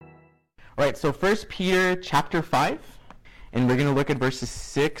All right, so 1 Peter chapter 5, and we're going to look at verses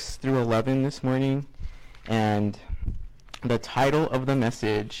 6 through 11 this morning. And the title of the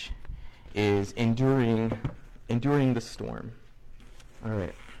message is Enduring the Storm. All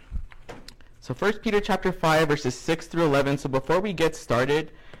right. So 1 Peter chapter 5, verses 6 through 11. So before we get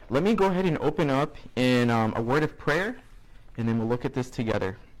started, let me go ahead and open up in a word of prayer, and then we'll look at this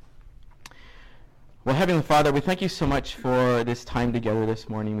together. Well, Heavenly Father, we thank you so much for this time together this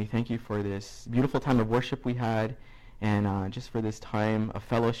morning. We thank you for this beautiful time of worship we had, and just for this time of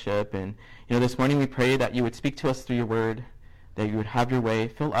fellowship. And, this morning we pray that you would speak to us through your word, that you would have your way.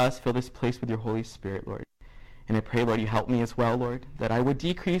 Fill this place with your Holy Spirit, Lord. And I pray, Lord, you help me as well, Lord, that I would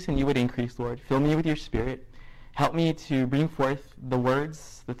decrease and you would increase, Lord. Fill me with your Spirit. Help me to bring forth the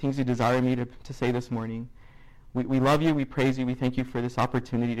words, the things you desire me to say this morning. We love you, we praise you, we thank you for this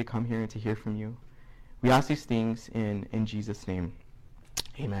opportunity to come here and to hear from you. We ask these things in Jesus' name.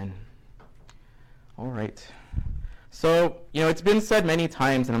 Amen. All right. So, it's been said many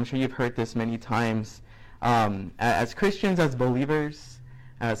times, and I'm sure you've heard this many times, as Christians, as believers,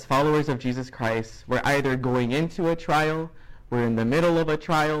 as followers of Jesus Christ, we're either going into a trial, we're in the middle of a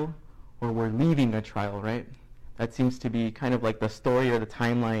trial, or we're leaving a trial, right? That seems to be kind of like the story or the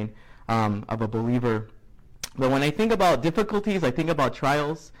timeline of a believer. But when I think about difficulties, I think about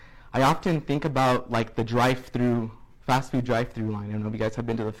trials, I often think about like the fast food drive-through line. I don't know if you guys have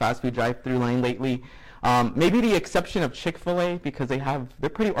been to the fast food drive-through line lately. Maybe the exception of Chick-fil-A, because they're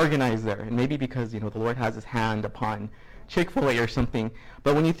pretty organized there, and maybe because the Lord has his hand upon Chick-fil-A or something.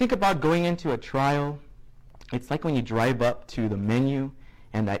 But when you think about going into a trial, it's like when you drive up to the menu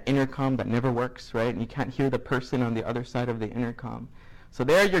and that intercom that never works, right? And you can't hear the person on the other side of the intercom. So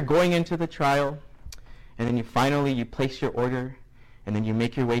there you're going into the trial, and then you place your order, and then you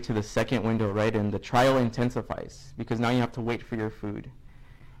make your way to the second window, right? And the trial intensifies because now you have to wait for your food.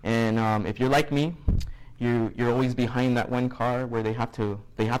 And if you're like me, you're always behind that one car where they have to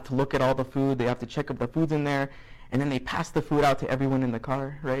look at all the food, they have to check if the food's in there, and then they pass the food out to everyone in the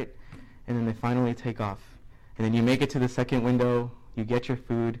car, right? And then they finally take off. And then you make it to the second window, you get your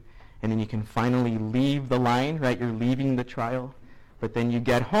food, and then you can finally leave the line, right? You're leaving the trial. But then you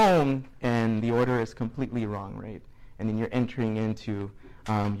get home and the order is completely wrong, right? And then you're entering into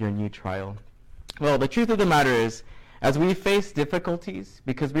your new trial. Well, the truth of the matter is, as we face difficulties,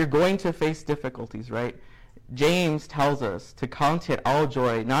 because we're going to face difficulties, right? James tells us to count it all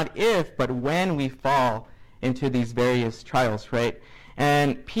joy, not if, but when we fall into these various trials, right?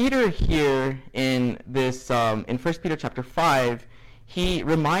 And Peter here in this, in 1 Peter chapter 5, he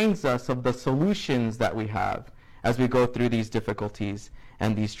reminds us of the solutions that we have as we go through these difficulties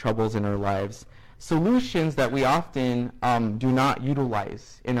and these troubles in our lives. Solutions that we often do not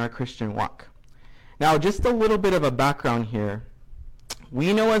utilize in our Christian walk. Now, just a little bit of a background here.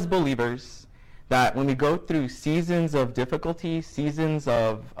 We know as believers that when we go through seasons of difficulty, seasons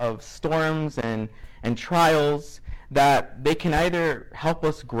of storms and trials, that they can either help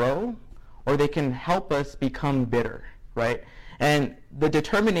us grow or they can help us become bitter, right? And the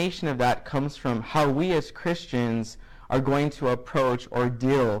determination of that comes from how we as Christians are going to approach or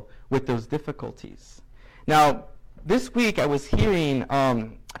deal with those difficulties. Now, this week I was hearing a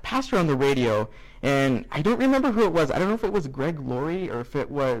pastor on the radio, and I don't remember who it was. I don't know if it was Greg Laurie or if it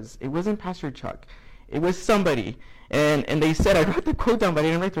wasn't Pastor Chuck. It was somebody. And they said, I wrote the quote down, but I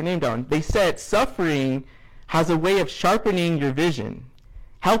didn't write their name down. They said, suffering has a way of sharpening your vision,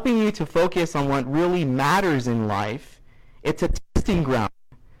 helping you to focus on what really matters in life. It's a testing ground.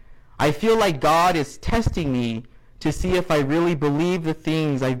 I feel like God is testing me to see if I really believe the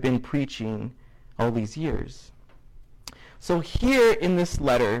things I've been preaching all these years. So here in this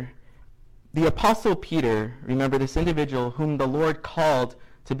letter, the Apostle Peter, remember this individual whom the Lord called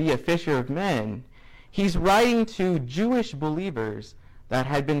to be a fisher of men, he's writing to Jewish believers that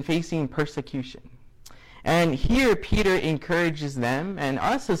had been facing persecution. And here Peter encourages them, and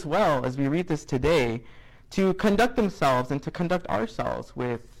us as well, as we read this today, to conduct themselves and to conduct ourselves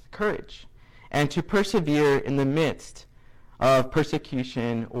with courage and to persevere in the midst of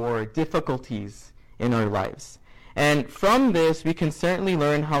persecution or difficulties in our lives. And from this, we can certainly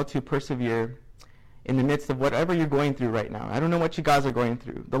learn how to persevere in the midst of whatever you're going through right now. I don't know what you guys are going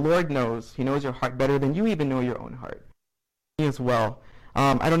through. The Lord knows. He knows your heart better than you even know your own heart. Me as well.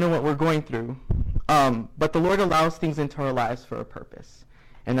 I don't know what we're going through. But the Lord allows things into our lives for a purpose.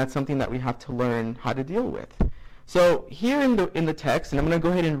 And that's something that we have to learn how to deal with. So here in the text, and I'm going to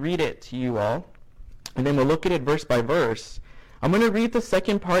go ahead and read it to you all, and then we'll look at it verse by verse. I'm going to read the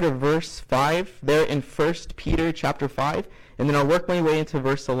second part of verse 5 there in 1 Peter chapter 5, and then I'll work my way into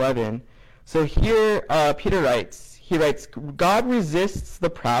verse 11. So here Peter writes, God resists the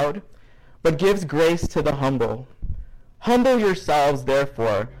proud, but gives grace to the humble. Humble yourselves,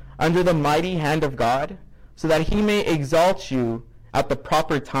 therefore, under the mighty hand of God, so that he may exalt you at the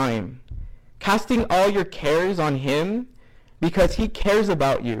proper time, casting all your cares on him, because he cares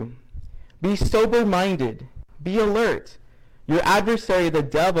about you. Be sober-minded, be alert. Your adversary, the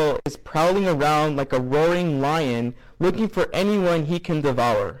devil, is prowling around like a roaring lion, looking for anyone he can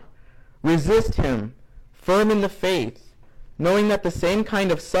devour. Resist him, firm in the faith, knowing that the same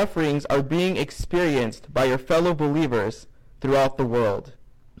kind of sufferings are being experienced by your fellow believers throughout the world.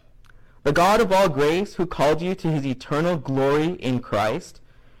 The God of all grace, who called you to his eternal glory in Christ,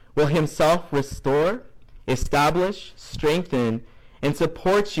 will himself restore, establish, strengthen, and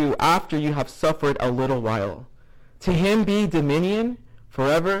support you after you have suffered a little while. To him be dominion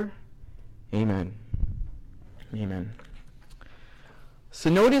forever. Amen. Amen. So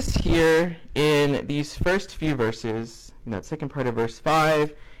notice here in these first few verses, in that second part of verse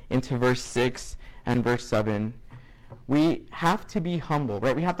 5 into verse 6 and verse 7, we have to be humble,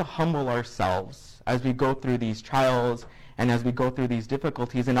 right? We have to humble ourselves as we go through these trials and as we go through these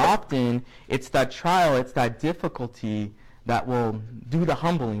difficulties. And often it's that trial, it's that difficulty that will do the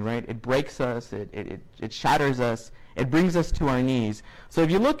humbling, right? It breaks us, it shatters us, it brings us to our knees. So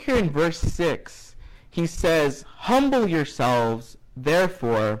if you look here in verse 6, he says, humble yourselves,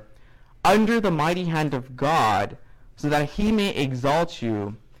 therefore, under the mighty hand of God, so that he may exalt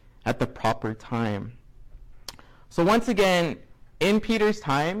you at the proper time. So once again, in Peter's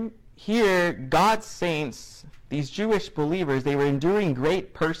time, here, God's saints, these Jewish believers, they were enduring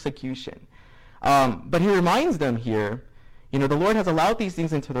great persecution. But he reminds them here, the Lord has allowed these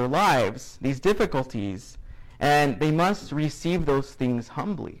things into their lives, these difficulties, and they must receive those things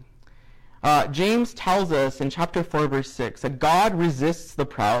humbly. James tells us in chapter 4, verse 6, that God resists the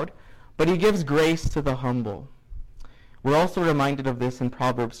proud, but he gives grace to the humble. We're also reminded of this in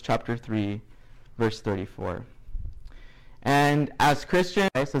Proverbs chapter 3, verse 34. And as Christians,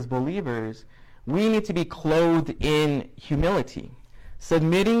 as believers, we need to be clothed in humility,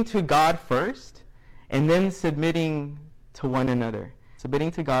 submitting to God first, and then submitting to one another. Submitting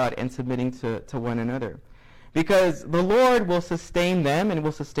to God and submitting to one another. Because the Lord will sustain them and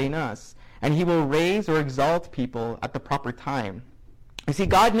will sustain us. And he will raise or exalt people at the proper time. You see,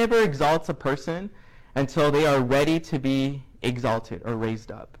 God never exalts a person until they are ready to be exalted or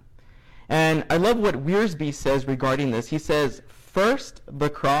raised up. And I love what Wiersbe says regarding this. He says, first the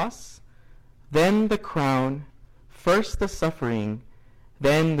cross, then the crown, first the suffering,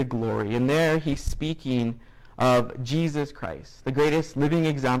 then the glory. And there he's speaking of Jesus Christ, the greatest living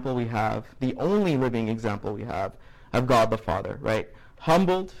example we have, the only living example we have of God the Father, right?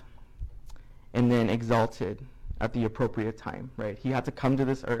 Humbled and then exalted at the appropriate time, right? He had to come to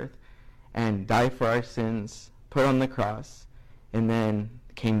this earth and die for our sins, put on the cross, and then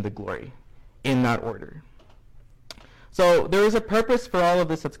came the glory in that order. So there is a purpose for all of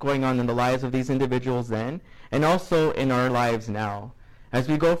this that's going on in the lives of these individuals then, and also in our lives now. As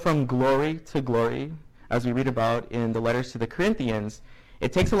we go from glory to glory, as we read about in the letters to the Corinthians,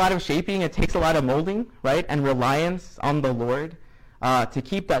 it takes a lot of shaping, it takes a lot of molding, right, and reliance on the Lord to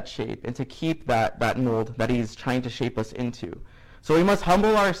keep that shape and to keep that mold that he's trying to shape us into. So we must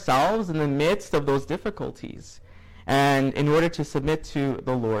humble ourselves in the midst of those difficulties. And in order to submit to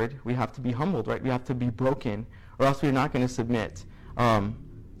the Lord, we have to be humbled, right? We have to be broken, or else we're not going to submit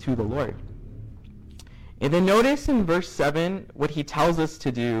to the Lord. And then notice in verse 7 what he tells us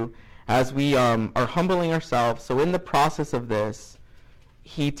to do as we are humbling ourselves. So in the process of this,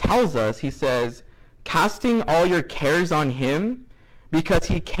 he tells us, he says, casting all your cares on him because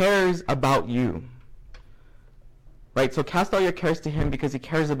he cares about you. Right? So cast all your cares to him because he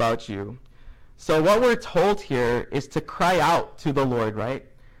cares about you. So what we're told here is to cry out to the Lord, right?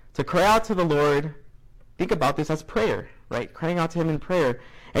 To cry out to the Lord, think about this as prayer, right? Crying out to him in prayer.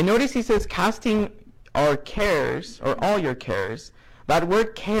 And notice he says casting our cares, or all your cares. That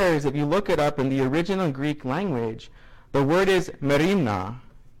word cares, if you look it up in the original Greek language, the word is merina,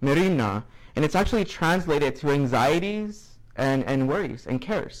 and it's actually translated to anxieties and worries and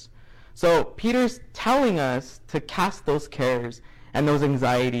cares. So Peter's telling us to cast those cares and those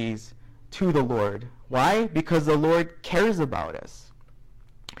anxieties to the Lord. Why? Because the Lord cares about us.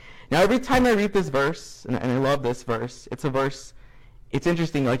 Now every time I read this verse, and I love this verse, it's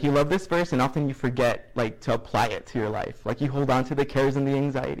interesting, like you love this verse and often you forget to apply it to your life. Like you hold on to the cares and the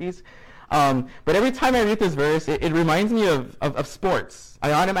anxieties. But every time I read this verse, it reminds me of sports.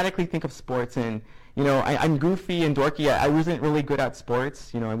 I automatically think of sports, and I'm goofy and dorky. I wasn't really good at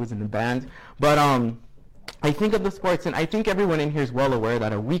sports. I was in a band. But I think of the sports, and I think everyone in here is well aware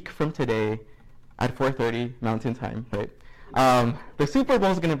that a week from today, at 4:30 Mountain Time, right, The Super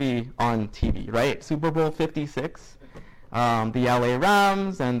Bowl is going to be on TV, right? Super Bowl 56. The LA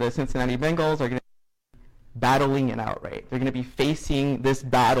Rams and the Cincinnati Bengals are going to be battling it out, right? They're going to be facing this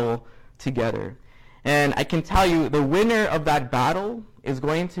battle together. And I can tell you the winner of that battle is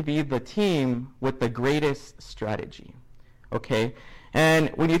going to be the team with the greatest strategy, okay? And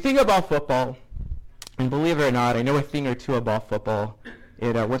when you think about football, and believe it or not, I know a thing or two about football.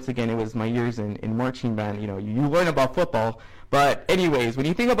 Once again, it was my years in marching band. You learn about football. But anyways, when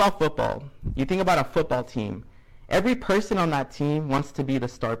you think about football, you think about a football team. Every person on that team wants to be the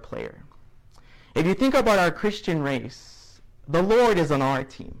star player. If you think about our Christian race, the Lord is on our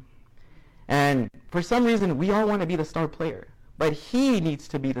team. And for some reason, we all want to be the star player. But He needs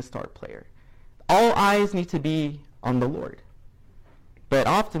to be the star player. All eyes need to be on the Lord. But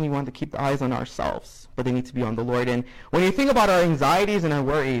often we want to keep the eyes on ourselves, but they need to be on the Lord. And when you think about our anxieties and our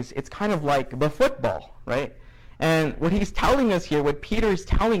worries, it's kind of like the football, right? And what he's telling us here, what Peter is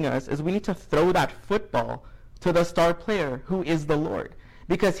telling us, is we need to throw that football to the star player, who is the Lord.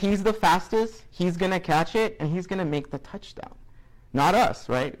 Because He's the fastest, He's going to catch it, and He's going to make the touchdown. Not us,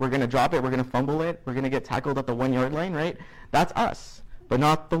 right? We're going to drop it, we're going to fumble it, we're going to get tackled at the 1-yard line, right? That's us, but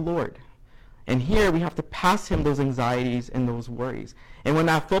not the Lord. And here we have to pass Him those anxieties and those worries. And when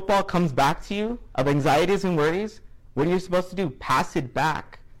that football comes back to you of anxieties and worries, what are you supposed to do? Pass it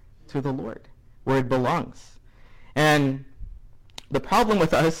back to the Lord, where it belongs. And the problem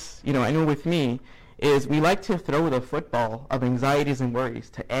with us, I know with me, is we like to throw the football of anxieties and worries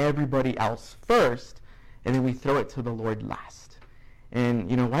to everybody else first, and then we throw it to the Lord last. And,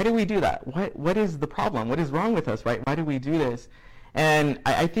 why do we do that? What is the problem? What is wrong with us, right? Why do we do this? And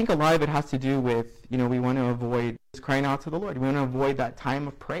I think a lot of it has to do with, we want to avoid crying out to the Lord. We want to avoid that time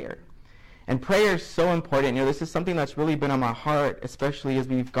of prayer. And prayer is so important. This is something that's really been on my heart, especially as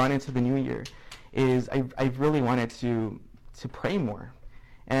we've gone into the new year, is I've really wanted to pray more.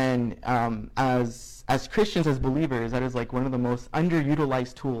 And as Christians, as believers, that is like one of the most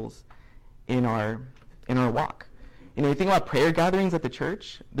underutilized tools in our walk. You think about prayer gatherings at the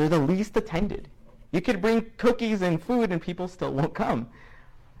church, they're the least attended. You could bring cookies and food and people still won't come.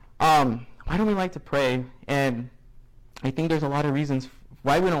 Why don't we like to pray? And I think there's a lot of reasons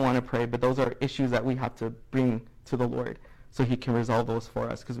why we don't want to pray, but those are issues that we have to bring to the Lord so He can resolve those for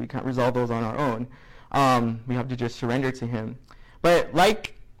us, because we can't resolve those on our own. We have to just surrender to Him. But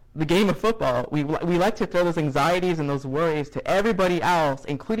like the game of football, we like to throw those anxieties and those worries to everybody else,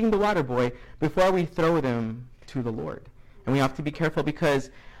 including the water boy, before we throw them to the Lord. And we have to be careful, because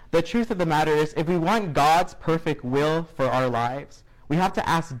the truth of the matter is, if we want God's perfect will for our lives, we have to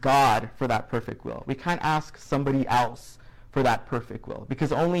ask God for that perfect will. We can't ask somebody else for that perfect will,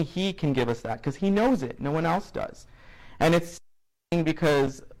 because only He can give us that, because He knows it. No one else does. And it's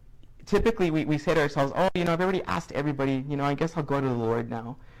because typically we say to ourselves, I've already asked everybody, I guess I'll go to the Lord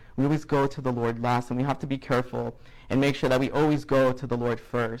now. We always go to the Lord last, and we have to be careful and make sure that we always go to the Lord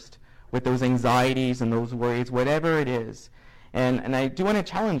first with those anxieties and those worries, whatever it is. And I do want to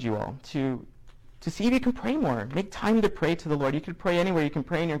challenge you all to see if you can pray more. Make time to pray to the Lord. You can pray anywhere. You can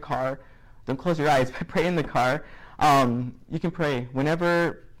pray in your car. Don't close your eyes, but pray in the car. You can pray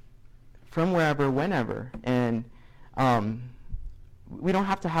whenever, from wherever, whenever. And we don't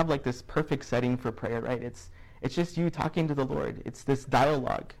have to have like this perfect setting for prayer, right? It's just you talking to the Lord. It's this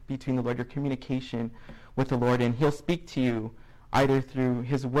dialogue between the Lord, your communication with the Lord, and He'll speak to you either through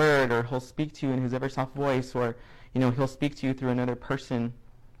His word, or He'll speak to you in His ever soft voice, or He'll speak to you through another person.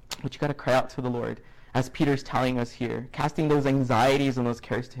 But you got to cry out to the Lord, as Peter's telling us here, casting those anxieties and those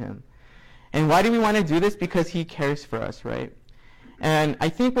cares to Him. And why do we want to do this? Because He cares for us, right? And I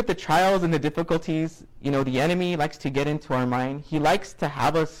think with the trials and the difficulties, the enemy likes to get into our mind. He likes to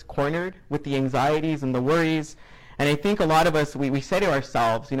have us cornered with the anxieties and the worries. And I think a lot of us, we say to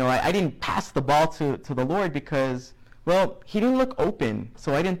ourselves, I didn't pass the ball to the Lord because, He didn't look open,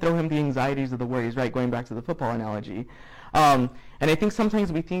 so I didn't throw Him the anxieties or the worries, right? Going back to the football analogy. And I think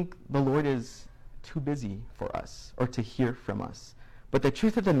sometimes we think the Lord is too busy for us or to hear from us. But the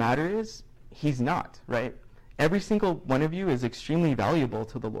truth of the matter is, He's not, right? Every single one of you is extremely valuable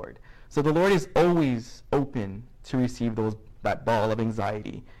to the Lord. So the Lord is always open to receive that ball of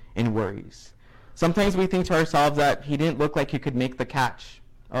anxiety and worries. Sometimes we think to ourselves that He didn't look like He could make the catch.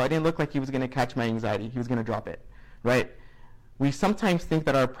 It didn't look like He was going to catch my anxiety. He was going to drop it, right? We sometimes think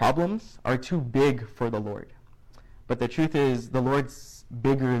that our problems are too big for the Lord. But the truth is, the Lord's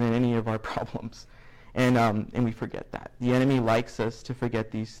bigger than any of our problems. And we forget that. The enemy likes us to forget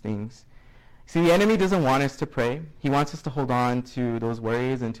these things. See, the enemy doesn't want us to pray. He wants us to hold on to those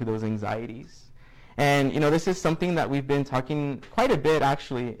worries and to those anxieties. And, this is something that we've been talking quite a bit,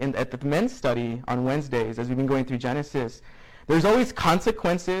 actually, at the men's study on Wednesdays, as we've been going through Genesis. there's always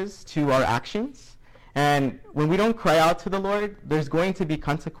consequences to our actions. And when we don't cry out to the Lord, there's going to be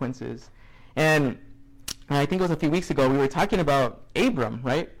consequences. And I think it was a few weeks ago, we were talking about Abram,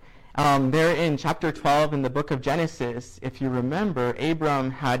 right? There in chapter 12 in the book of Genesis, if you remember,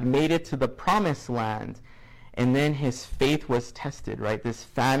 Abram had made it to the promised land, and then his faith was tested, right? This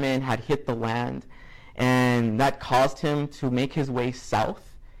famine had hit the land, and that caused him to make his way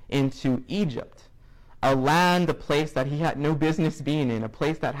south into Egypt, a land, a place that he had no business being in, a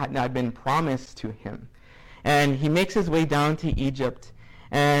place that had not been promised to him. And he makes his way down to Egypt,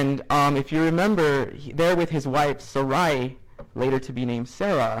 and if you remember, there with his wife Sarai, later to be named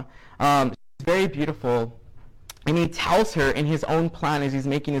Sarah, she's very beautiful, and he tells her in his own plan as he's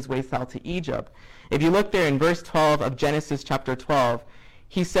making his way south to Egypt. If you look there in verse 12 of Genesis chapter 12,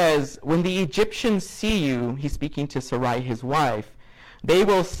 he says, when the Egyptians see you, he's speaking to Sarai, his wife, they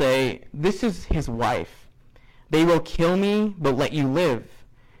will say, this is his wife. They will kill me, but let you live.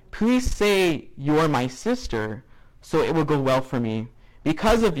 Please say you are my sister, so it will go well for me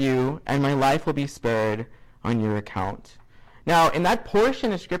because of you, and my life will be spared on your account. Now, in that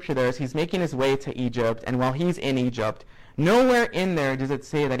portion of scripture there, as he's making his way to Egypt, and while he's in Egypt, nowhere in there does it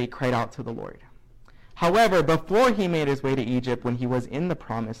say that he cried out to the Lord. However, before he made his way to Egypt, when he was in the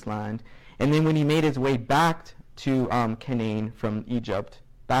promised land, and then when he made his way back to Canaan from Egypt,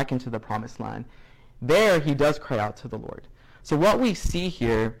 back into the promised land, there he does cry out to the Lord. So what we see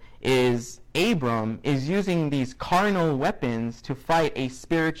here is Abram is using these carnal weapons to fight a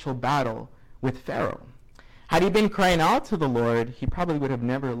spiritual battle with Pharaoh. Had he been crying out to the Lord, he probably would have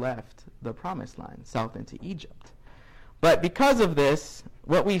never left the promised land, south into Egypt. But because of this,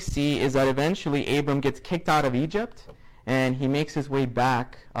 what we see is that eventually Abram gets kicked out of Egypt, and he makes his way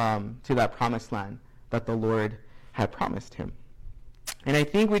back to that promised land that the Lord had promised him. And I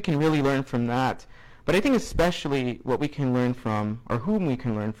think we can really learn from that. But I think especially what we can learn from, or whom we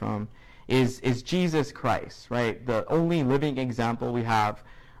can learn from, is Jesus Christ, right? The only living example we have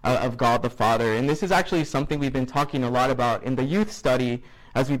of God the Father. And this is actually something we've been talking a lot about in the youth study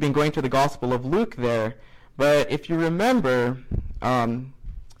as we've been going through the Gospel of Luke there. But if you remember,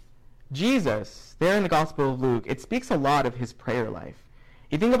 Jesus, there in the Gospel of Luke, it speaks a lot of his prayer life.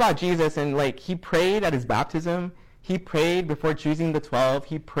 You think about Jesus, and like he prayed at his baptism, he prayed before choosing the 12,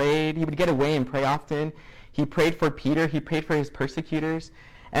 he prayed, he would get away and pray often. He prayed for Peter, he prayed for his persecutors,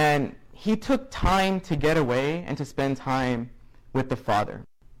 and he took time to get away and to spend time with the Father.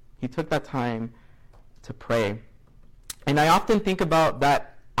 He took that time to pray. And I often think about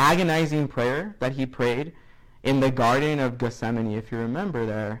that agonizing prayer that he prayed in the Garden of Gethsemane, if you remember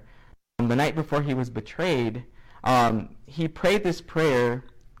there. The night before he was betrayed, he prayed this prayer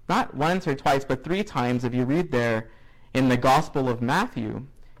not once or twice, but 3 times, if you read there in the Gospel of Matthew,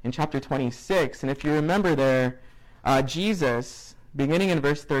 in chapter 26. And if you remember there, Jesus, beginning in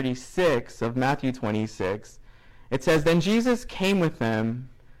verse 36 of Matthew 26, it says, "Then Jesus came with them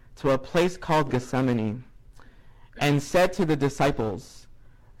to a place called Gethsemane, and said to the disciples,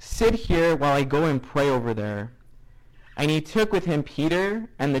 'Sit here while I go and pray over there.' And he took with him Peter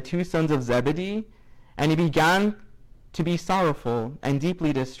and the 2 sons of Zebedee, and he began to be sorrowful and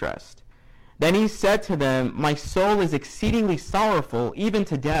deeply distressed. Then he said to them, 'My soul is exceedingly sorrowful, even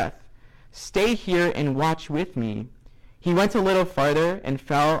to death. Stay here and watch with me.' He went a little farther and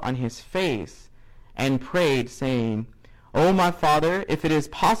fell on his face and prayed, saying, 'O my Father, if it is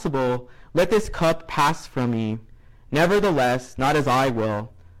possible, let this cup pass from me. Nevertheless, not as I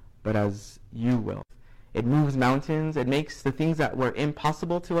will, but as you will.'" It moves mountains. It makes the things that were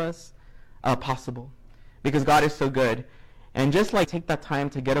impossible to us possible, because God is so good. And just like take that time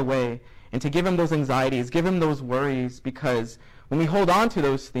to get away and to give him those anxieties, give him those worries, because when we hold on to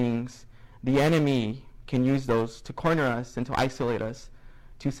those things, the enemy can use those to corner us and to isolate us,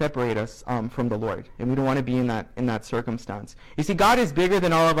 to separate us from the Lord. And we don't want to be in that circumstance. You see, God is bigger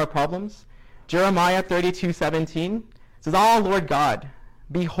than all of our problems. Jeremiah 32:17 says, "Ah, Lord God,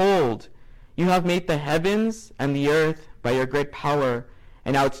 behold, you have made the heavens and the earth by your great power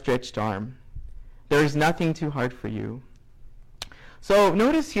and outstretched arm. There is nothing too hard for you." So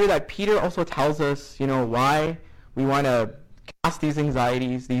notice here that Peter also tells us, why we want to cast these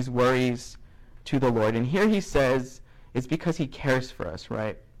anxieties, these worries to the Lord. And here he says it's because he cares for us,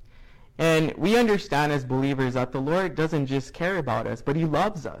 right? And we understand as believers that the Lord doesn't just care about us, but he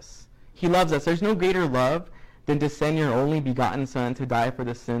loves us. He loves us. There's no greater love than to send your only begotten Son to die for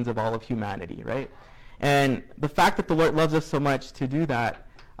the sins of all of humanity, right? And the fact that the Lord loves us so much to do that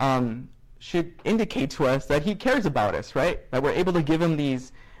should indicate to us that he cares about us, right? That we're able to give him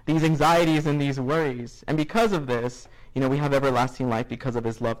these anxieties and these worries. And because of this, we have everlasting life because of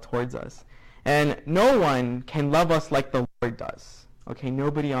his love towards us. And no one can love us like the Lord does. Okay,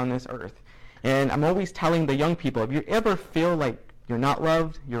 nobody on this earth. And I'm always telling the young people, if you ever feel like you're not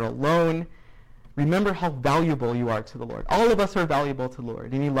loved, you're alone, remember how valuable you are to the Lord. All of us are valuable to the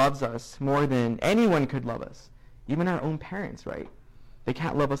Lord, and he loves us more than anyone could love us. Even our own parents, right? They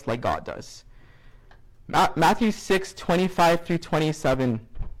can't love us like God does. Matthew 6:25 through 27.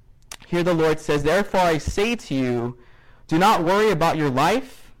 Here the Lord says, "Therefore I say to you, do not worry about your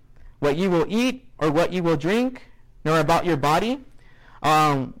life, what you will eat or what you will drink, nor about your body,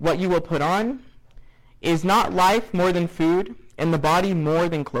 what you will put on. Is not life more than food, and the body more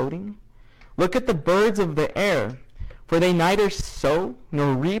than clothing? Look at the birds of the air, for they neither sow,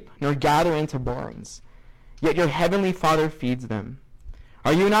 nor reap, nor gather into barns, yet your heavenly Father feeds them.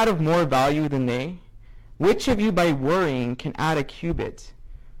 Are you not of more value than they? Which of you by worrying can add a cubit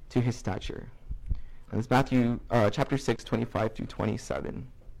to his stature?" And it's Matthew chapter 6, 25 through 27.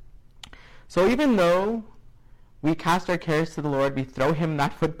 So even though we cast our cares to the Lord, we throw him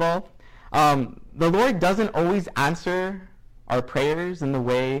that football, the Lord doesn't always answer our prayers in the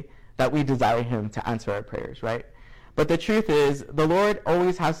way that we desire him to answer our prayers, right? But the truth is, the Lord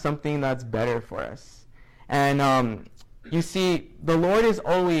always has something that's better for us. And you see, the Lord is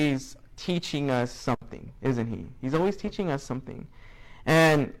always teaching us something, isn't he? He's always teaching us something.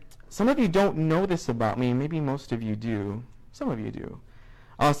 And some of you don't know this about me. Maybe most of you do. Some of you do.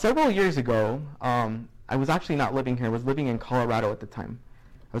 Several years ago, I was actually not living here. I was living in Colorado at the time.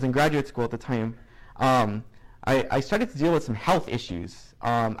 I was in graduate school at the time. I started to deal with some health issues.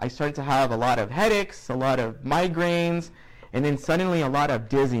 I started to have a lot of headaches, a lot of migraines, and then suddenly a lot of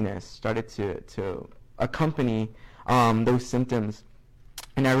dizziness started to accompany those symptoms.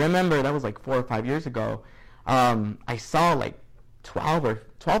 And I remember that was like 4 or 5 years ago. I saw like 12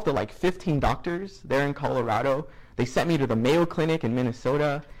 to like 15 doctors there in Colorado. They sent me to the Mayo Clinic in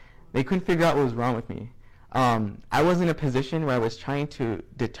Minnesota. They couldn't figure out what was wrong with me. I was in a position where I was trying to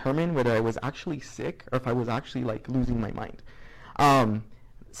determine whether I was actually sick or if I was actually like losing my mind.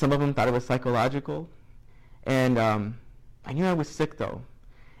 Some of them thought it was psychological, and I knew I was sick though.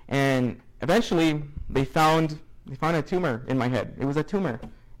 And eventually they found a tumor in my head. It was a tumor.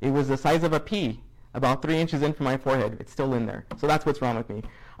 It was the size of a pea, about 3 inches in from my forehead. It's still in there. So that's what's wrong with me.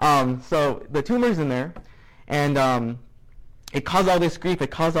 So the tumor's in there, and it caused all this grief. It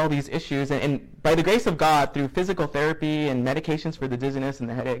caused all these issues. And by the grace of God, through physical therapy and medications for the dizziness and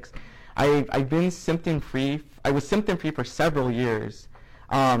the headaches, I've been symptom-free. I was symptom-free for several years.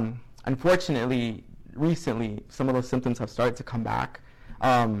 Unfortunately, recently, some of those symptoms have started to come back.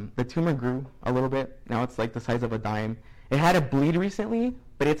 The tumor grew a little bit. Now it's like the size of a dime. It had a bleed recently,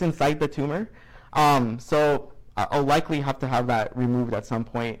 but it's inside the tumor. So I'll likely have to have that removed at some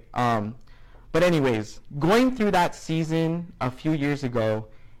point. But anyways, going through that season a few years ago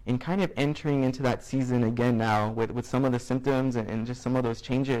and kind of entering into that season again now with some of the symptoms and just some of those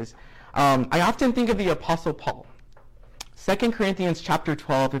changes, I often think of the Apostle Paul. 2 Corinthians chapter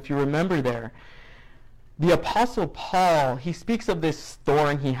 12, if you remember there, the Apostle Paul, he speaks of this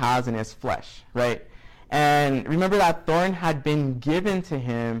thorn he has in his flesh, right? And remember that thorn had been given to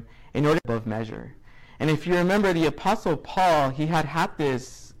him in order above measure. And if you remember, the Apostle Paul, he had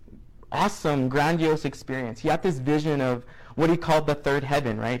this awesome, grandiose experience. He had this vision of what he called the third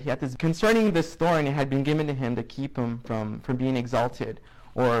heaven, right? He had this concerning this thorn. It had been given to him to keep him from being exalted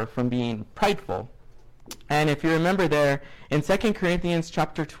or from being prideful. And if you remember there, in 2 Corinthians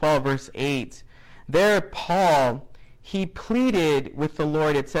chapter 12, verse 8, there Paul, he pleaded with the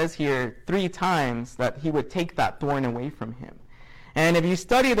Lord, it says here 3 times, that he would take that thorn away from him. And if you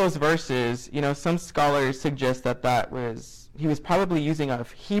study those verses, some scholars suggest that he was probably using a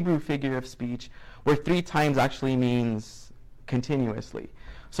Hebrew figure of speech where 3 times actually means continuously.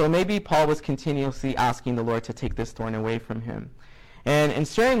 So maybe Paul was continuously asking the Lord to take this thorn away from him. And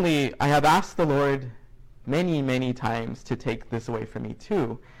certainly I have asked the Lord many, many times to take this away from me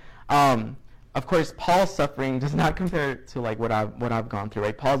too. Of course, Paul's suffering does not compare to like what I've gone through,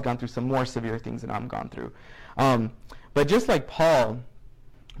 right? Paul's gone through some more severe things than I've gone through. But just like Paul,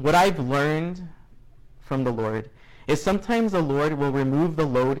 what I've learned from the Lord is sometimes the Lord will remove the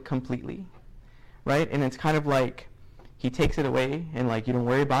load completely, right? And it's kind of like he takes it away and like you don't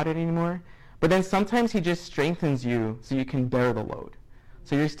worry about it anymore. But then sometimes he just strengthens you so you can bear the load.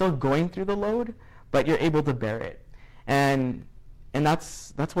 So you're still going through the load, but you're able to bear it. And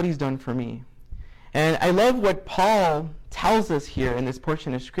that's what he's done for me. And I love what Paul tells us here in this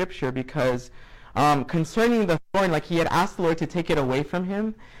portion of Scripture, because concerning the thorn, like he had asked the Lord to take it away from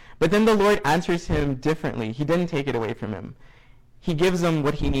him, but then the Lord answers him differently. He didn't take it away from him. he gives them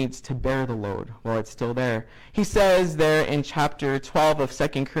what he needs to bear the load while it's still there. He says there in chapter 12 of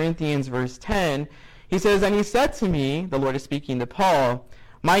 2 Corinthians, verse 10, he says, "And he said to me," the Lord is speaking to Paul,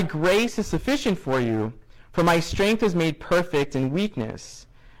 "My grace is sufficient for you, for my strength is made perfect in weakness.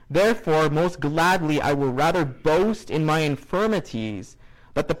 Therefore, most gladly I will rather boast in my infirmities,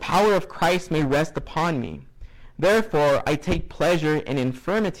 that the power of Christ may rest upon me. Therefore, I take pleasure in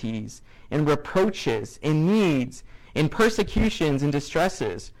infirmities, in reproaches, in needs, in persecutions and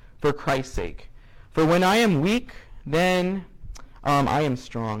distresses, for Christ's sake. For when I am weak, then I am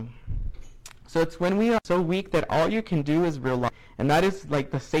strong." So it's when we are so weak that all you can do is rely, and that is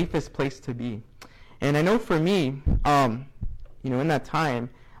like the safest place to be. And I know for me, in that time,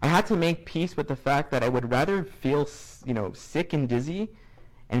 I had to make peace with the fact that I would rather feel, sick and dizzy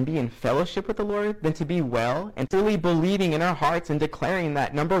and be in fellowship with the Lord than to be well and truly believing in our hearts and declaring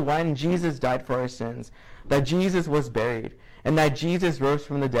that, number one, Jesus died for our sins, that Jesus was buried, and that Jesus rose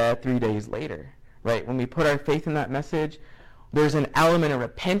from the dead 3 days later, right? When we put our faith in that message, there's an element of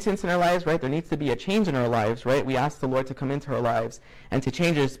repentance in our lives, right? There needs to be a change in our lives, right? We ask the Lord to come into our lives and to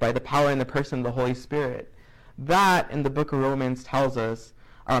change us by the power and the person of the Holy Spirit. That, in the book of Romans, tells us,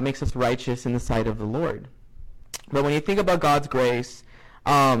 makes us righteous in the sight of the Lord. But when you think about God's grace,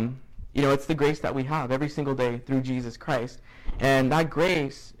 it's the grace that we have every single day through Jesus Christ. And that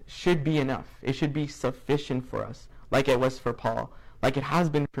grace should be enough. It should be sufficient for us, like it was for Paul, like it has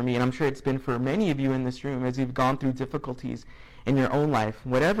been for me, and I'm sure it's been for many of you in this room as you've gone through difficulties in your own life,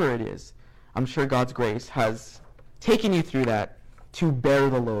 whatever it is. I'm sure God's grace has taken you through that to bear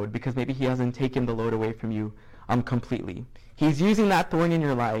the load, because maybe he hasn't taken the load away from you completely. He's using that thorn in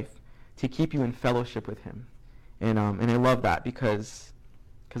your life to keep you in fellowship with him. And I love that because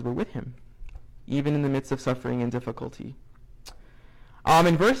we're with him, even in the midst of suffering and difficulty.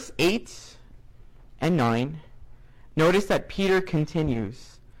 In verse 8 and 9, notice that Peter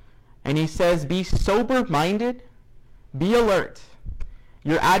continues, and he says, "Be sober-minded, be alert.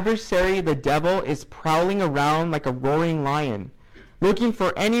 Your adversary, the devil, is prowling around like a roaring lion, looking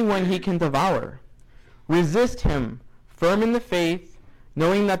for anyone he can devour. Resist him, firm in the faith,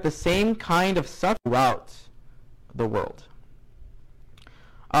 knowing that the same kind of suffering throughout the world."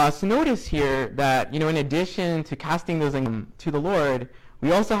 So notice here that, in addition to casting those to the Lord,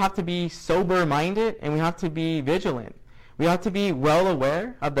 we also have to be sober-minded and we have to be vigilant. We have to be well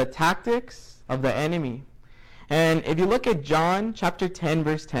aware of the tactics of the enemy. And if you look at John chapter 10,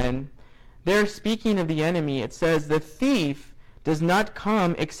 verse 10, there speaking of the enemy, it says, "The thief does not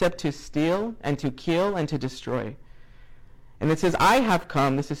come except to steal and to kill and to destroy." And it says, "I have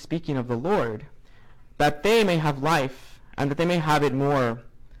come," this is speaking of the Lord, "that they may have life and that they may have it more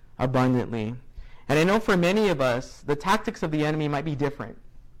abundantly." And I know for many of us, the tactics of the enemy might be different.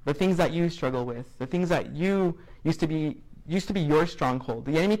 The things that you struggle with, the things that you used to be your stronghold.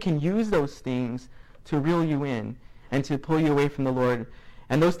 The enemy can use those things to reel you in and to pull you away from the Lord.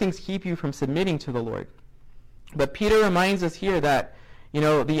 And those things keep you from submitting to the Lord. But Peter reminds us here that,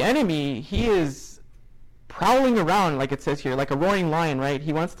 the enemy, he is prowling around, like it says here, like a roaring lion, right?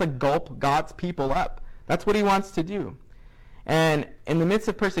 He wants to gulp God's people up. That's what he wants to do. And in the midst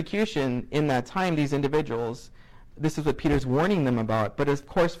of persecution in that time, these individuals, this is what Peter's warning them about. But of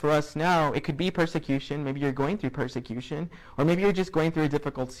course, for us now, it could be persecution. Maybe you're going through persecution, or maybe you're just going through a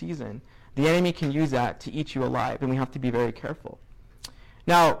difficult season. The enemy can use that to eat you alive, and we have to be very careful.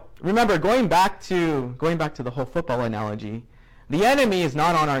 Now, remember, going back to the whole football analogy, the enemy is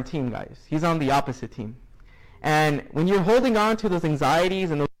not on our team, guys. He's on the opposite team. And when you're holding on to those anxieties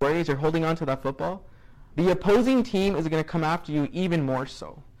and those worries, you're holding on to that football, the opposing team is going to come after you even more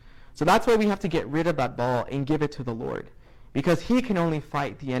so. So that's why we have to get rid of that ball and give it to the Lord, because he can only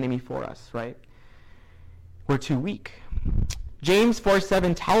fight the enemy for us, right? We're too weak. James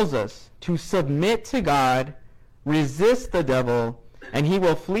 4:7 tells us to submit to God, resist the devil, and he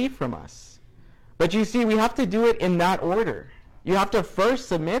will flee from us. But you see, we have to do it in that order. You have to first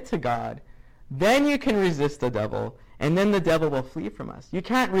submit to God, then you can resist the devil, and then the devil will flee from us. You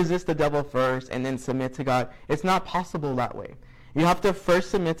can't resist the devil first and then submit to God. It's not possible that way. You have to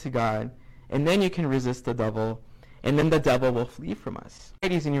first submit to God, and then you can resist the devil, and then the devil will flee from us.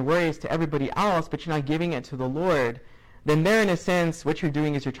 And your worries to everybody else, but you're not giving it to the Lord, then there, in a sense, what you're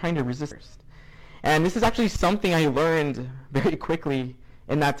doing is you're trying to resist first. And this is actually something I learned very quickly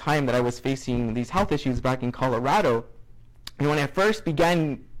in that time that I was facing these health issues back in Colorado. And when I first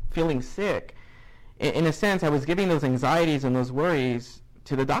began feeling sick, in a sense, I was giving those anxieties and those worries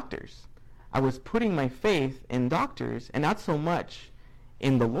to the doctors. I was putting my faith in doctors and not so much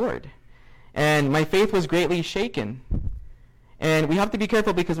in the Lord. And my faith was greatly shaken. And we have to be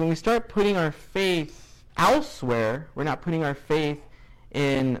careful, because when we start putting our faith elsewhere, we're not putting our faith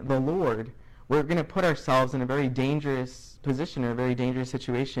in the Lord, we're going to put ourselves in a very dangerous position or a very dangerous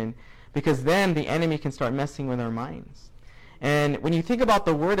situation, because then the enemy can start messing with our minds. And when you think about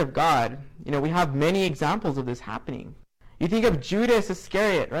the Word of God, we have many examples of this happening. You think of Judas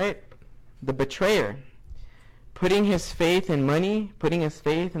Iscariot, right? The betrayer, putting his faith in money, putting his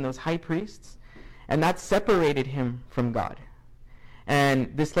faith in those high priests, and that separated him from God.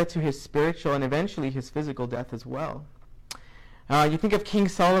 And this led to his spiritual and eventually his physical death as well. You think of King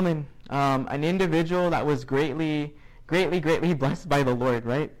Solomon, an individual that was greatly blessed by the Lord,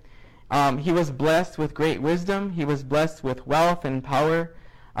 right? He was blessed with great wisdom. He was blessed with wealth and power.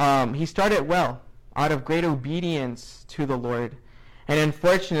 He started well out of great obedience to the Lord. And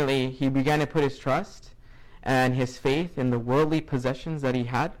unfortunately, he began to put his trust and his faith in the worldly possessions that he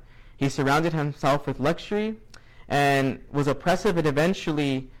had. He surrounded himself with luxury and was oppressive, and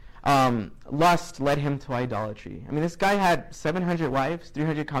eventually lust led him to idolatry. I mean, this guy had 700 wives,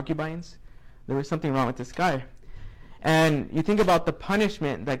 300 concubines. There was something wrong with this guy. And you think about the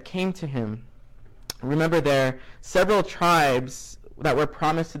punishment that came to him. Remember, there several tribes that were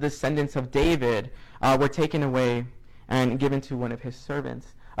promised to the descendants of David were taken away and given to one of his servants.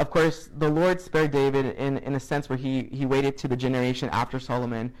 Of course, the Lord spared David in a sense where he waited to the generation after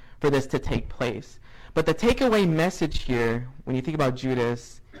Solomon for this to take place. But the takeaway message here, when you think about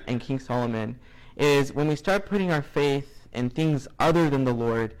Judas and King Solomon, is when we start putting our faith in things other than the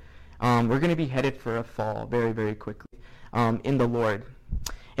Lord, we're going to be headed for a fall very, very quickly in the Lord.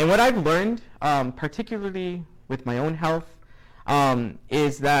 And what I've learned, particularly with my own health,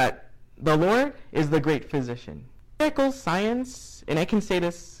 is that the Lord is the great physician. Medical science, and I can say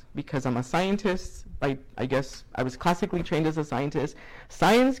this because I'm a scientist, I guess I was classically trained as a scientist,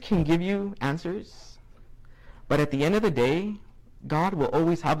 science can give you answers, but at the end of the day, God will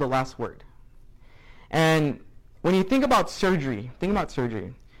always have the last word. And when you think about surgery,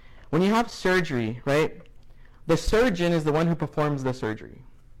 when you have surgery, right, the surgeon is the one who performs the surgery.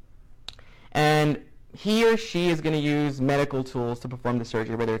 And he or she is going to use medical tools to perform the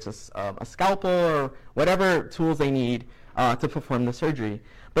surgery, whether it's a scalpel or whatever tools they need to perform the surgery.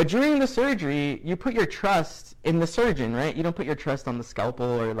 But during the surgery, you put your trust in the surgeon, right? You don't put your trust on the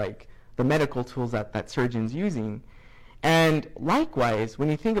scalpel or like the medical tools that surgeon's using. And likewise, when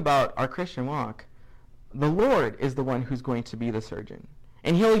you think about our Christian walk, the Lord is the one who's going to be the surgeon.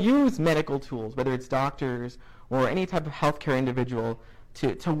 And he'll use medical tools, whether it's doctors or any type of healthcare individual,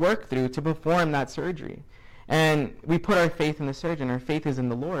 to work through, to perform that surgery. And we put our faith in the surgeon. Our faith is in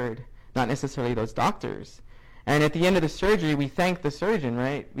the Lord, not necessarily those doctors. And at the end of the surgery, we thank the surgeon,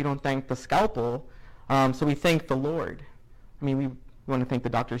 right? We don't thank the scalpel, so we thank the Lord. I mean, we want to thank the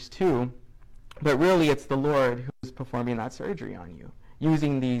doctors too, but really it's the Lord who's performing that surgery on you,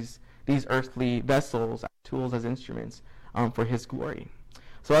 using these earthly vessels, tools as instruments for his glory.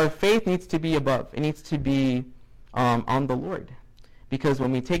 So our faith needs to be above. It needs to be on the Lord. Because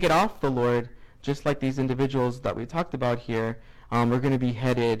when we take it off the Lord, just like these individuals that we talked about here, we're going to be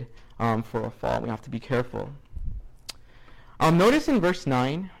headed for a fall. We have to be careful. Notice in verse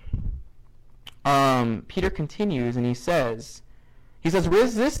 9, Peter continues and he says,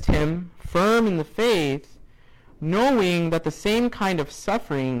 resist him firm in the faith, knowing that the same kind of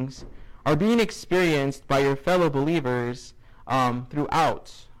sufferings are being experienced by your fellow believers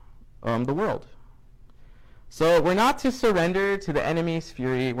throughout the world. So we're not to surrender to the enemy's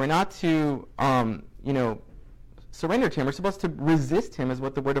fury. We're not to, surrender to him. We're supposed to resist him, is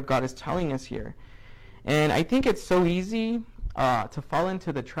what the Word of God is telling us here. And I think it's so easy to fall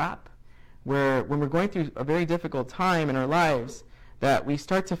into the trap where when we're going through a very difficult time in our lives, that we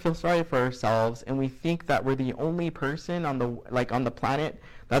start to feel sorry for ourselves, and we think that we're the only person on the planet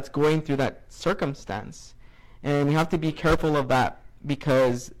that's going through that circumstance. And we have to be careful of that,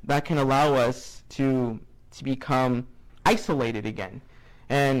 because that can allow us to become isolated again.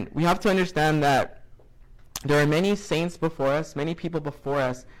 And we have to understand that there are many saints before us, many people before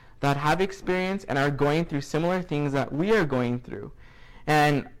us that have experienced and are going through similar things that we are going through.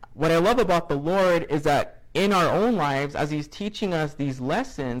 And what I love about the Lord is that in our own lives, as he's teaching us these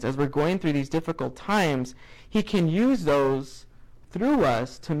lessons, as we're going through these difficult times, he can use those through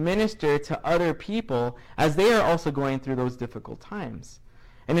us to minister to other people as they are also going through those difficult times.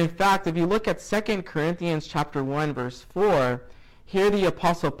 And in fact, if you look at 2 Corinthians chapter 1, verse 4, here the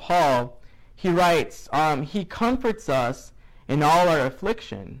Apostle Paul, he writes, he comforts us in all our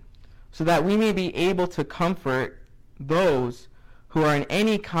affliction, so that we may be able to comfort those who are in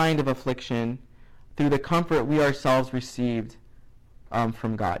any kind of affliction through the comfort we ourselves received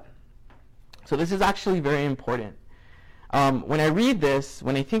from God. So this is actually very important. When I read this,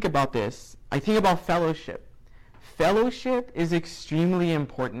 when I think about this, I think about fellowship. Fellowship is extremely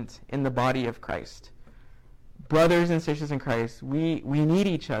important in the body of Christ. Brothers and sisters in Christ, we need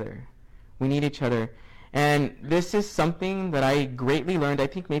each other. We need each other. And this is something that I greatly learned. I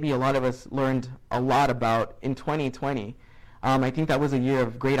think maybe a lot of us learned a lot about in 2020. I think that was a year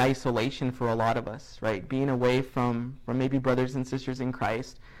of great isolation for a lot of us, right? Being away from maybe brothers and sisters in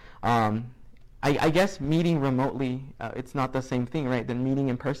Christ. I guess meeting remotely, it's not the same thing, right, than meeting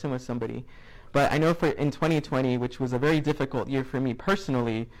in person with somebody. But I know in 2020, which was a very difficult year for me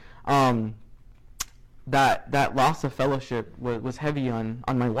personally, that loss of fellowship was heavy on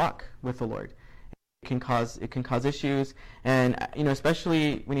my walk with the Lord. It can cause issues, and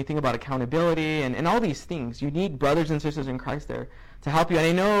especially when you think about accountability and all these things, you need brothers and sisters in Christ there to help you. And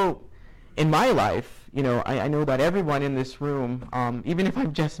I know in my life, I know that everyone in this room, even if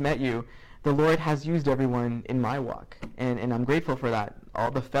I've just met you, the Lord has used everyone in my walk, and I'm grateful for that. All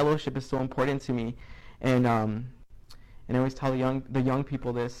the fellowship is so important to me, and I always tell the young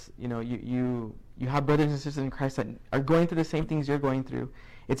people this. You have brothers and sisters in Christ that are going through the same things you're going through.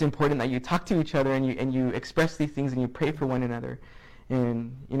 It's important that you talk to each other and you express these things and you pray for one another.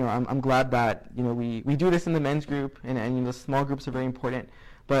 And I'm glad that we do this in the men's group, and the small groups are very important.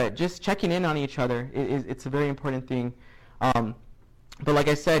 But just checking in on each other it's a very important thing. But like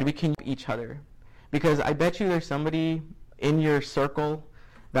I said, we can help each other, because I bet you there's somebody in your circle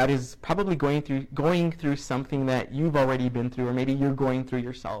that is probably going through something that you've already been through, or maybe you're going through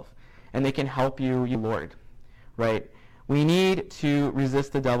yourself, and they can help you, Lord, right? We need to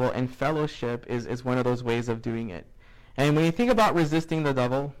resist the devil, and fellowship is one of those ways of doing it. And when you think about resisting the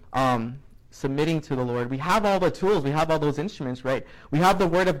devil, submitting to the Lord, we have all the tools, we have all those instruments, right? We have the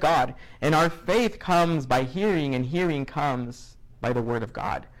Word of God, and our faith comes by hearing, and hearing comes by the Word of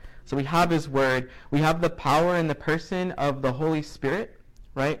God. So we have His Word. We have the power in the person of the Holy Spirit,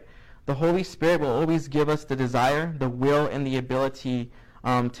 right? The Holy Spirit will always give us the desire, the will, and the ability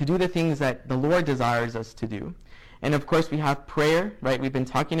to do the things that the Lord desires us to do. And of course, we have prayer, right? We've been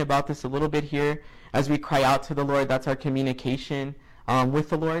talking about this a little bit here. As we cry out to the Lord, that's our communication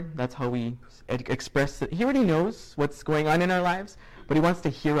with the Lord. That's how we express it. He already knows what's going on in our lives, but He wants to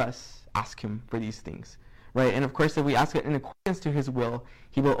hear us ask Him for these things, right? And of course, if we ask it in accordance to His will,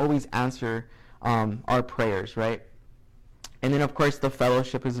 He will always answer our prayers, right? And then, of course, the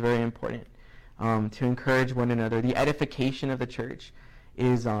fellowship is very important, to encourage one another. The edification of the church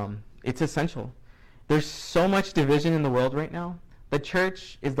is it's essential. There's so much division in the world right now. The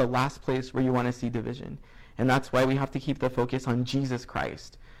church is the last place where you want to see division. And that's why we have to keep the focus on Jesus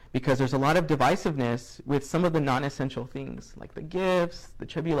Christ, because there's a lot of divisiveness with some of the non-essential things, like the gifts, the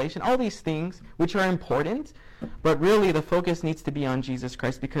tribulation, all these things, which are important. But really, the focus needs to be on Jesus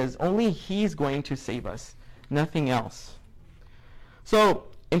Christ, because only He's going to save us, nothing else. So,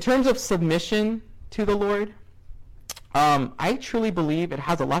 in terms of submission to the Lord, I truly believe it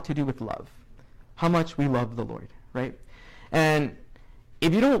has a lot to do with love. How much we love the Lord, right? And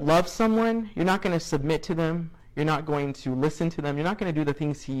if you don't love someone, you're not going to submit to them. You're not going to listen to them. You're not going to do the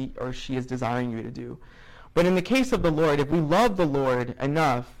things he or she is desiring you to do. But in the case of the Lord, if we love the Lord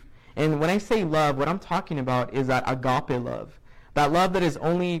enough, and when I say love, what I'm talking about is that agape love. That love that is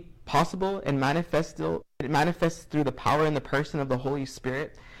only possible and manifests through the power and the person of the Holy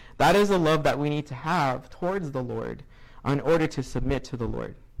Spirit. That is a love that we need to have towards the Lord in order to submit to the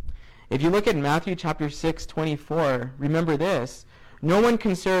Lord. If you look at Matthew chapter 6:24, remember this: no one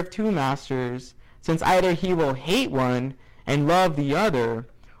can serve two masters, since either he will hate one and love the other,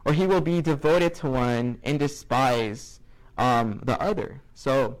 or he will be devoted to one and despise the other.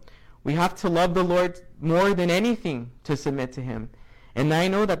 So we have to love the Lord more than anything to submit to Him. And I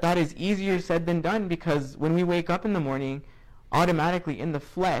know that is easier said than done, because when we wake up in the morning, automatically in the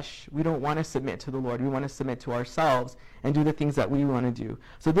flesh, we don't want to submit to the Lord. We want to submit to ourselves and do the things that we want to do.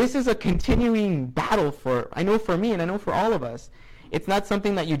 So this is a continuing battle I know for me, and I know for all of us. It's not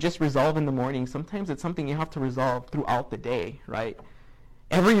something that you just resolve in the morning. Sometimes it's something you have to resolve throughout the day, right?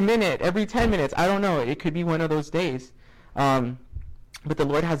 Every minute, every 10 minutes, I don't know. It could be one of those days. But the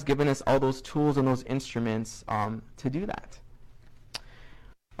Lord has given us all those tools and those instruments to do that.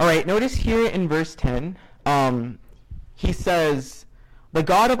 All right, notice here in verse 10, he says, "The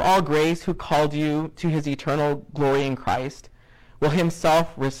God of all grace, who called you to His eternal glory in Christ, will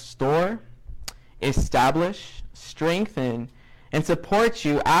Himself restore, establish, strengthen, and support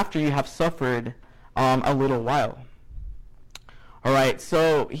you after you have suffered a little while." All right,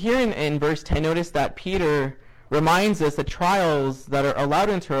 so here in verse 10, notice that Peter reminds us that trials that are allowed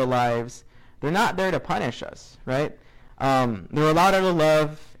into our lives, they're not there to punish us, right? They're allowed out of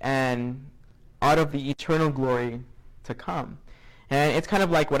love and out of the eternal glory to come. And it's kind of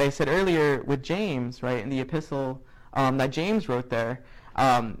like what I said earlier with James, right, in the epistle that James wrote there.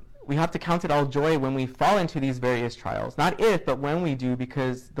 We have to count it all joy when we fall into these various trials. Not if, but when we do,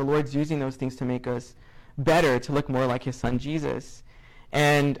 because the Lord's using those things to make us better, to look more like his son Jesus.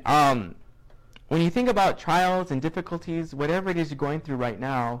 And when you think about trials and difficulties, whatever it is you're going through right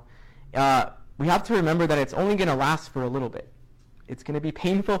now, we have to remember that it's only going to last for a little bit. It's going to be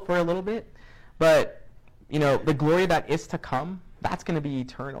painful for a little bit, but the glory that is to come, that's going to be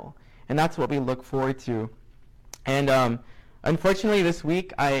eternal. And that's what we look forward to. And unfortunately, this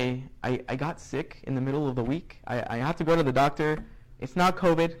week, I got sick in the middle of the week. I had to go to the doctor. It's not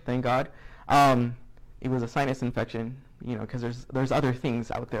COVID, thank God. It was a sinus infection, because there's other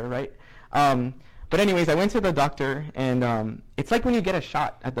things out there, right? But anyways, I went to the doctor, and it's like when you get a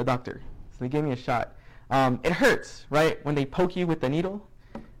shot at the doctor. So they gave me a shot. It hurts, right, when they poke you with the needle,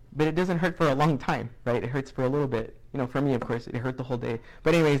 but it doesn't hurt for a long time, right? It hurts for a little bit. For me, of course, it hurt the whole day.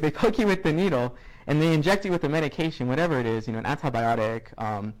 But anyways, they poke you with the needle, and they inject you with the medication, whatever it is, an antibiotic.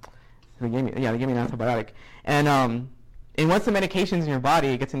 They gave me an antibiotic. And once the medication's in your body,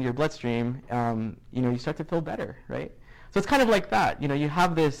 it gets into your bloodstream, you start to feel better, right? So it's kind of like that. You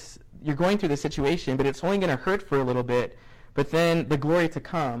have this, you're going through this situation, but it's only going to hurt for a little bit. But then the glory to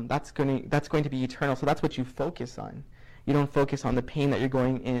come, that's going to be eternal. So that's what you focus on. You don't focus on the pain that you're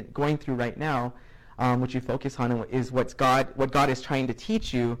going through right now. What you focus on is what God is trying to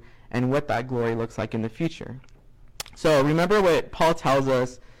teach you, and what that glory looks like in the future. So remember what Paul tells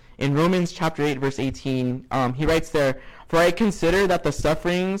us in Romans chapter 8, verse 18. He writes there, "For I consider that the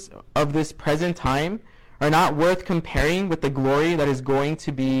sufferings of this present time are not worth comparing with the glory that is going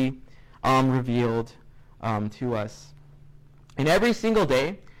to be revealed to us." And every single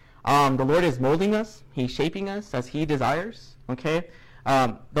day, the Lord is molding us. He's shaping us as he desires. Okay?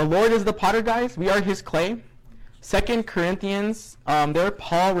 The Lord is the potter, guys. We are his clay. 2 Corinthians, there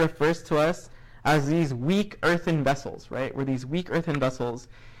Paul refers to us as these weak earthen vessels, right? We're these weak earthen vessels.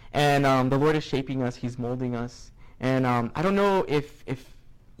 And the Lord is shaping us. He's molding us. And I don't know if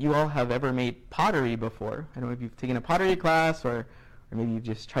you all have ever made pottery before. I don't know if you've taken a pottery class or maybe you've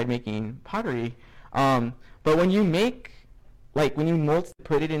just tried making pottery. But when you when you mold,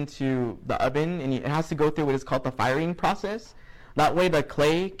 put it into the oven, and it has to go through what is called the firing process. That way the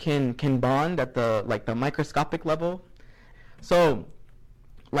clay can bond at the microscopic level. So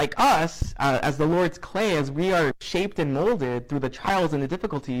like us, as the Lord's clay, as we are shaped and molded through the trials and the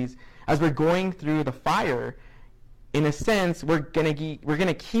difficulties, as we're going through the fire, in a sense, we're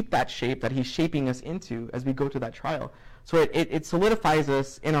gonna keep that shape that he's shaping us into as we go through that trial. So it solidifies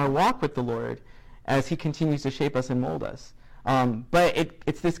us in our walk with the Lord as he continues to shape us and mold us. But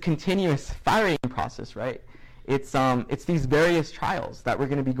it's this continuous firing process, right? It's these various trials that we're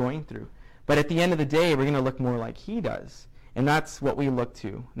going to be going through. But at the end of the day, we're going to look more like he does. And that's what we look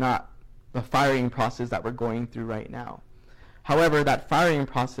to, not the firing process that we're going through right now. However, that firing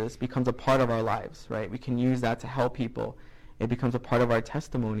process becomes a part of our lives, right? We can use that to help people. It becomes a part of our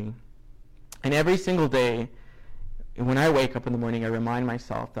testimony. And every single day, when I wake up in the morning, I remind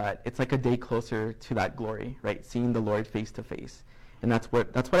myself that it's like a day closer to that glory, right? Seeing the Lord face to face. And that's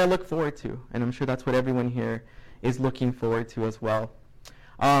what I look forward to. And I'm sure that's what everyone here is looking forward to as well.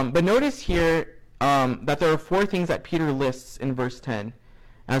 But notice here that there are 4 things that Peter lists in verse 10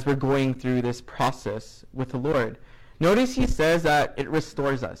 as we're going through this process with the Lord. Notice he says that it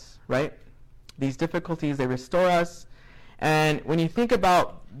restores us, right? These difficulties, they restore us. And when you think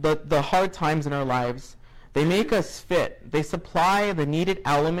about the hard times in our lives, they make us fit. They supply the needed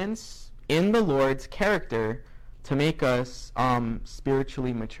elements in the Lord's character to make us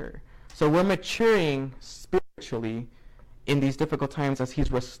spiritually mature. So we're maturing spiritually in these difficult times as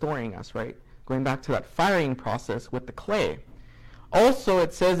he's restoring us, right? Going back to that firing process with the clay. Also,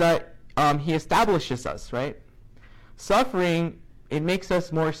 it says that he establishes us, right? Suffering, it makes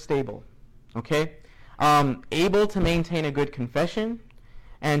us more stable, okay? Able to maintain a good confession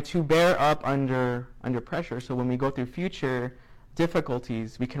and to bear up under pressure. So when we go through future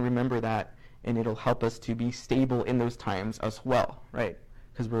difficulties, we can remember that, and it'll help us to be stable in those times as well, right?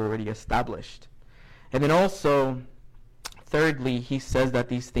 Because we're already established. And then also, thirdly, he says that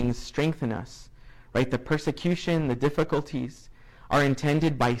these things strengthen us, right? The persecution, the difficulties are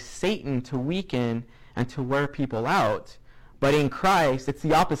intended by Satan to weaken and to wear people out. But in Christ, it's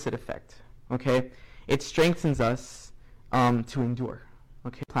the opposite effect, okay? It strengthens us to endure,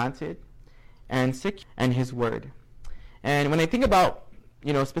 okay? Planted and sick, and his word. And when I think about,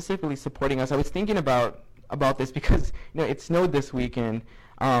 specifically supporting us, I was thinking about this because, it snowed this week, and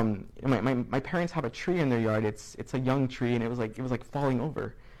my parents have a tree in their yard. It's a young tree, and it was like falling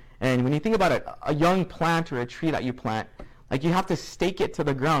over. And when you think about a young plant or a tree that you plant, Like you have to stake it to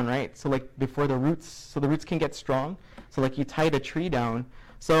the ground, right? So like before the roots can get strong. So like you tie the tree down.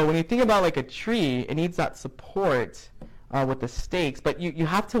 So when you think about like a tree, it needs that support with the stakes, but you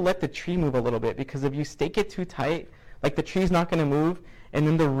have to let the tree move a little bit, because if you stake it too tight, like the tree's not going to move, and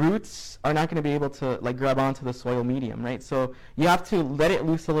then the roots are not going to be able to like grab onto the soil medium, right? So you have to let it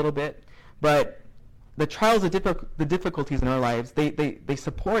loose a little bit. But the trials, the difficulties in our lives, they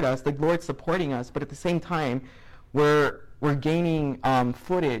support us. The Lord's supporting us, but at the same time, we're gaining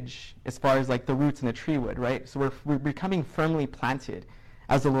footage as far as like the roots in a tree would, right? So we're becoming firmly planted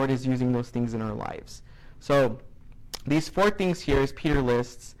as the Lord is using those things in our lives. So these 4 things here, as Peter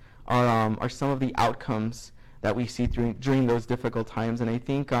lists, are some of the outcomes that we see during those difficult times. And I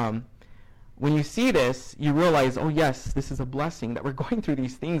think when you see this, you realize, oh yes, this is a blessing that we're going through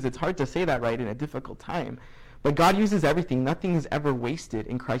these things. It's hard to say that, right, in a difficult time. But God uses everything. Nothing is ever wasted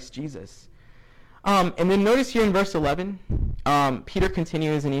in Christ Jesus. And then notice here in verse 11, Peter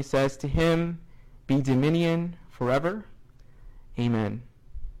continues and he says, to him be dominion forever. Amen.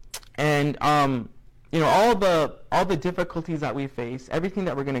 And all the difficulties that we face, everything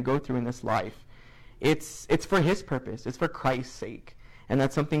that we're going to go through in this life, it's for his purpose. It's for Christ's sake. And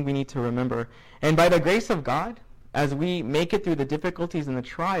that's something we need to remember. And by the grace of God, as we make it through the difficulties and the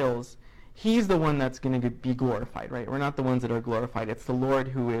trials, he's the one that's going to be glorified, right? We're not the ones that are glorified. It's the Lord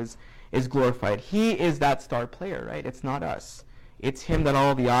who is glorified. He is that star player, right? It's not us. It's him that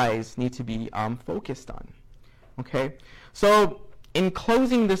all the eyes need to be focused on. Okay? So in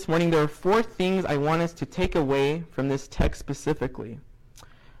closing this morning, there are 4 things I want us to take away from this text specifically.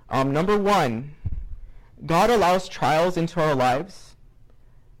 Number 1, God allows trials into our lives,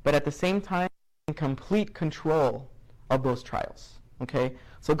 but at the same time, in complete control of those trials. Okay?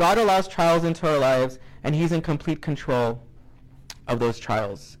 So God allows trials into our lives, and he's in complete control of those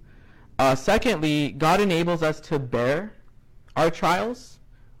trials. Secondly, God enables us to bear our trials.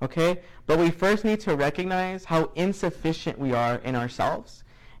 Okay? But we first need to recognize how insufficient we are in ourselves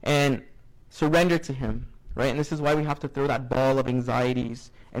and surrender to him. Right? And this is why we have to throw that ball of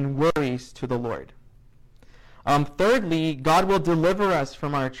anxieties and worries to the Lord. Thirdly, God will deliver us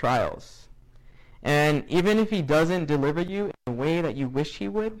from our trials. And even if he doesn't deliver you in the way that you wish he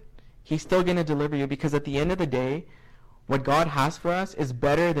would, he's still going to deliver you, because at the end of the day, what God has for us is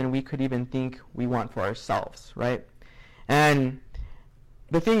better than we could even think we want for ourselves, right? And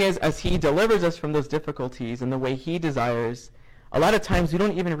the thing is, as he delivers us from those difficulties in the way he desires, a lot of times we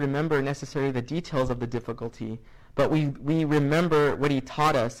don't even remember necessarily the details of the difficulty, but we remember what he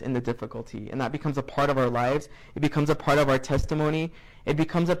taught us in the difficulty, and that becomes a part of our lives. It becomes a part of our testimony. It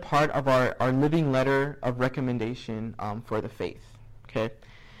becomes a part of our living letter of recommendation for the faith. Okay?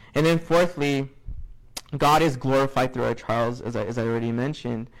 And then fourthly, God is glorified through our trials, as I already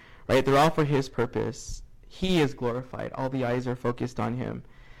mentioned. Right? They're all for his purpose. He is glorified. All the eyes are focused on him.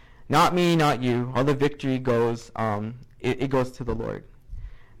 Not me, not you. All the victory goes, it goes to the Lord.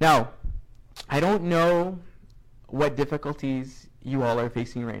 Now, I don't know what difficulties you all are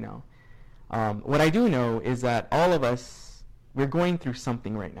facing right now. What I do know is that all of us, we're going through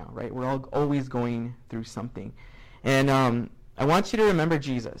something right now, right? We're all always going through something. And I want you to remember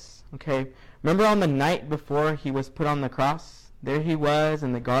Jesus, okay? Remember on the night before he was put on the cross? There he was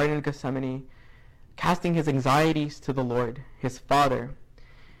in the Garden of Gethsemane, casting his anxieties to the Lord, his Father.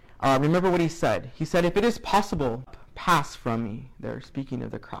 Remember what he said. He said, if it is possible, pass from me. They're speaking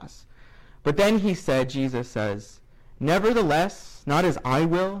of the cross. But then he said, Jesus says, nevertheless, not as I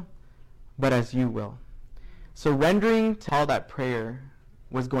will, but as you will. Surrendering to how that prayer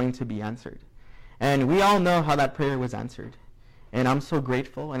was going to be answered. And we all know how that prayer was answered. And I'm so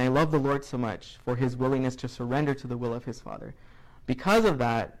grateful, and I love the Lord so much for his willingness to surrender to the will of his Father. Because of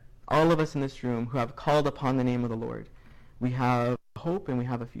that, all of us in this room who have called upon the name of the Lord, we have hope and we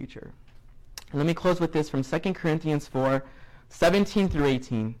have a future. And let me close with this from 2 Corinthians 4, 17 through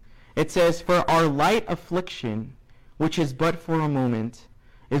 18. It says, for our light affliction, which is but for a moment,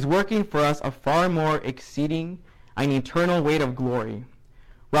 is working for us a far more exceeding and eternal weight of glory,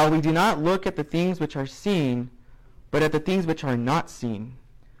 while we do not look at the things which are seen, but at the things which are not seen.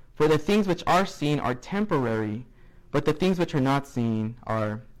 For the things which are seen are temporary, but the things which are not seen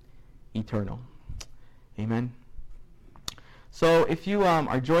are eternal. Amen. So if you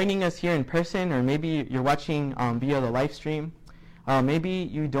are joining us here in person, or maybe you're watching via the live stream, maybe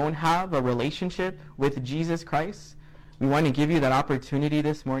you don't have a relationship with Jesus Christ, we want to give you that opportunity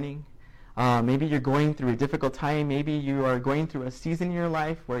this morning. Maybe you're going through a difficult time. Maybe you are going through a season in your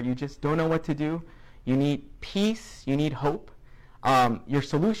life where you just don't know what to do. You need peace. You need hope. Your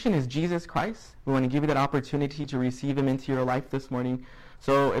solution is Jesus Christ. We want to give you that opportunity to receive him into your life this morning.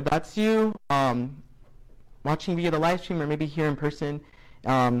 So if that's you, watching via the live stream or maybe here in person,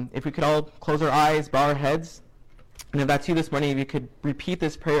 if we could all close our eyes, bow our heads, and if that's you this morning, if you could repeat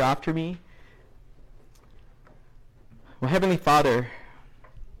this prayer after me. Well, Heavenly Father,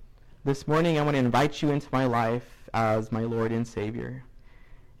 this morning I want to invite you into my life as my Lord and Savior.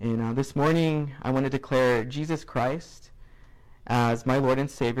 And this morning I want to declare Jesus Christ as my Lord and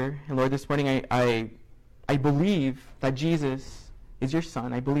Savior. And Lord, this morning I believe that Jesus is your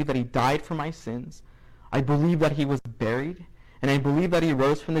Son. I believe that he died for my sins. I believe that he was buried. And I believe that he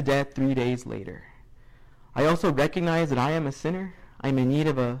rose from the dead 3 days later. I also recognize that I am a sinner. I am in need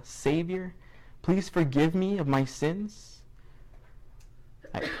of a Savior. Please forgive me of my sins.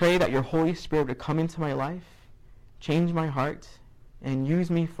 I pray that your Holy Spirit would come into my life, change my heart, and use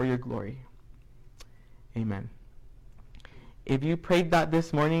me for your glory. Amen. If you prayed that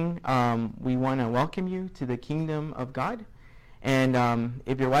this morning, we want to welcome you to the kingdom of God. And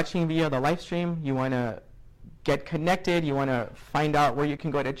if you're watching via the live stream, you want to get connected, you want to find out where you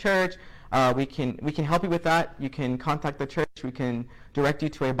can go to church, we can help you with that. You can contact the church. We can direct you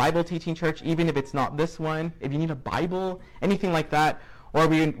to a Bible teaching church, even if it's not this one. If you need a Bible, anything like that. Or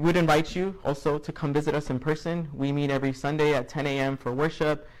we would invite you also to come visit us in person. We meet every Sunday at 10 a.m. for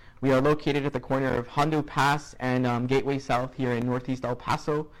worship. We are located at the corner of Hondo Pass and Gateway South here in Northeast El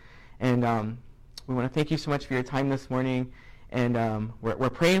Paso. And we want to thank you so much for your time this morning. And we're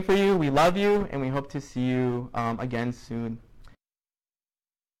praying for you. We love you, and we hope to see you again soon.